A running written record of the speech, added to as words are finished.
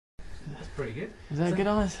pretty good. Is that a good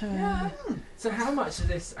answer? Yeah. So how much of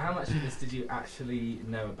this did you actually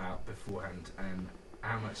know about beforehand, and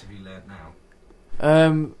how much have you learnt now?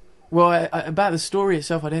 Well, about the story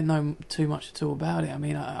itself, I didn't know too much at all about it. I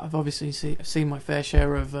mean, I've obviously seen my fair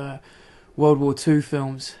share of World War II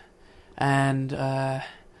films, and I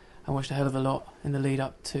watched a hell of a lot in the lead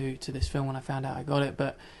up to this film when I found out I got it.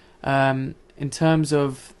 But in terms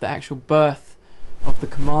of the actual birth of the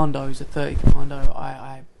Commandos, the 30 Commando,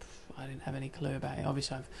 I didn't have any clue about it.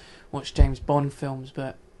 Obviously, I've watched James Bond films,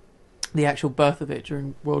 but the actual birth of it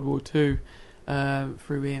during World War II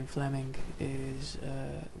through Ian Fleming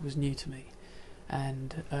was new to me,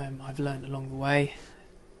 and I've learned along the way.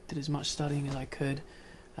 Did as much studying as I could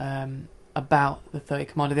about the 30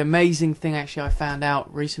 Commando. The amazing thing actually I found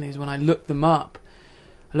out recently is when I looked them up.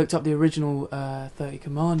 I looked up the original 30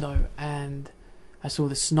 Commando, and I saw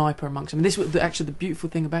the sniper amongst them. And this was actually the beautiful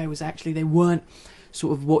thing about it was actually they weren't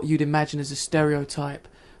sort of what you'd imagine as a stereotype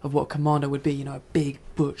of what a commando would be. You know, a big,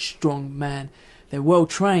 butch, strong man. They're well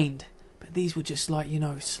trained, but these were just like, you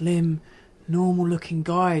know, slim, normal-looking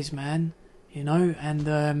guys, man. You know, and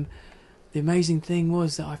the amazing thing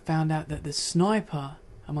was that I found out that the sniper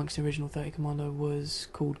amongst the original 30 Commando was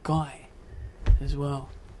called Guy as well.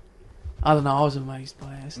 I don't know, I was amazed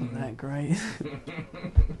by it. It's not that great.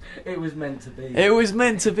 It was meant to be. It was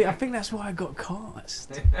meant to be. I think that's why I got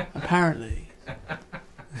cast, apparently.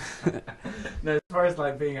 No, as far as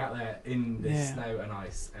like being out there in the snow and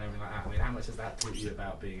ice and everything like that, I mean, how much has that taught you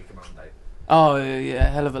about being a commando? Oh, yeah,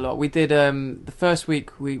 a hell of a lot. We did, the first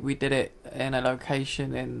week we did it in a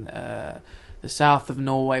location in the south of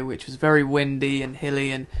Norway, which was very windy and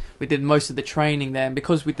hilly, and we did most of the training there. And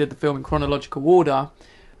because we did the film in chronological order,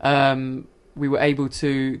 we were able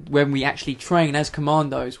to, when we actually train as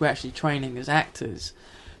commandos, we're actually training as actors.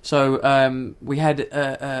 So we had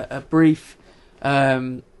a brief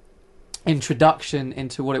introduction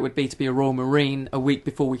into what it would be to be a Royal Marine a week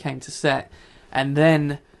before we came to set, and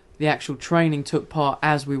then the actual training took part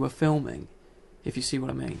as we were filming, if you see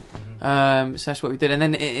what I mean. So that's what we did. And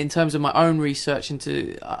then in terms of my own research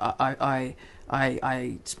into,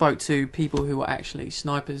 I spoke to people who were actually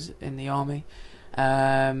snipers in the army,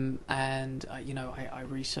 and I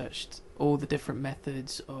researched all the different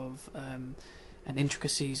methods of and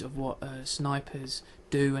intricacies of what snipers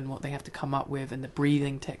do and what they have to come up with, and the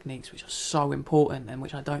breathing techniques, which are so important and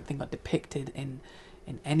which I don't think are depicted in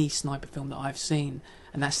any sniper film that I've seen.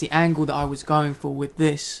 And that's the angle that I was going for with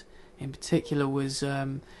this in particular was,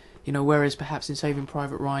 whereas perhaps in Saving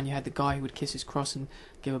Private Ryan you had the guy who would kiss his cross and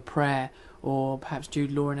give a prayer, or perhaps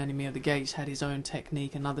Jude Law in Enemy of the Gates had his own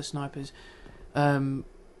technique, and other snipers.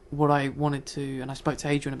 What I wanted to, and I spoke to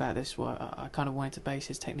Adrian about this, I kind of wanted to base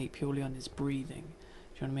his technique purely on his breathing.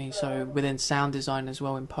 Do you know what I mean? So within sound design as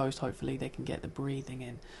well, in post, hopefully they can get the breathing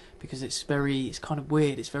in, because it's kind of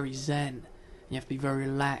weird, it's very zen. You have to be very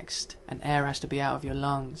relaxed, and air has to be out of your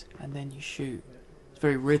lungs, and then you shoot. It's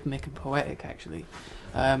very rhythmic and poetic, actually.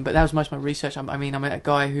 But that was most of my research. I met a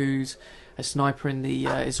guy who's a sniper in the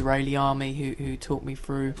Israeli army who taught me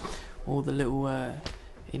through all the little,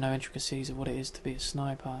 intricacies of what it is to be a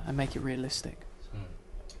sniper and make it realistic.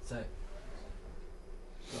 So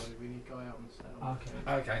we need Guy out on set.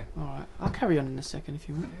 Okay. All right, I'll carry on in a second if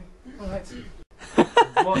you want. All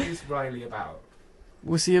right. What is Riley about?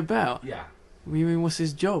 What's he about? Yeah. You mean, what's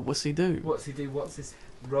his job? What's he do? What's he do? What's his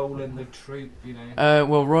role in the troop? You know.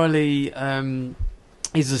 Well, Riley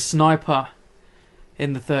is a sniper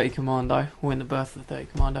in the 30 Commando, or in the birth of the 30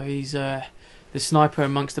 Commando. He's the sniper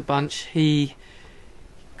amongst a bunch. He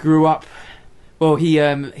grew up. Well,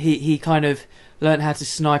 he kind of learned how to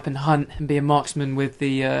snipe and hunt and be a marksman with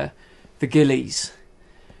the Gillies,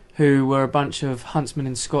 who were a bunch of huntsmen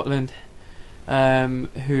in Scotland,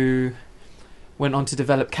 who went on to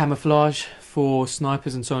develop camouflage for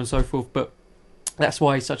snipers and so on and so forth. But that's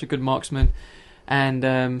why he's such a good marksman,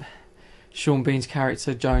 and Sean Bean's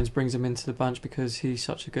character Jones brings him into the bunch because he's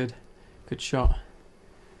such a good shot.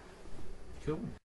 Cool.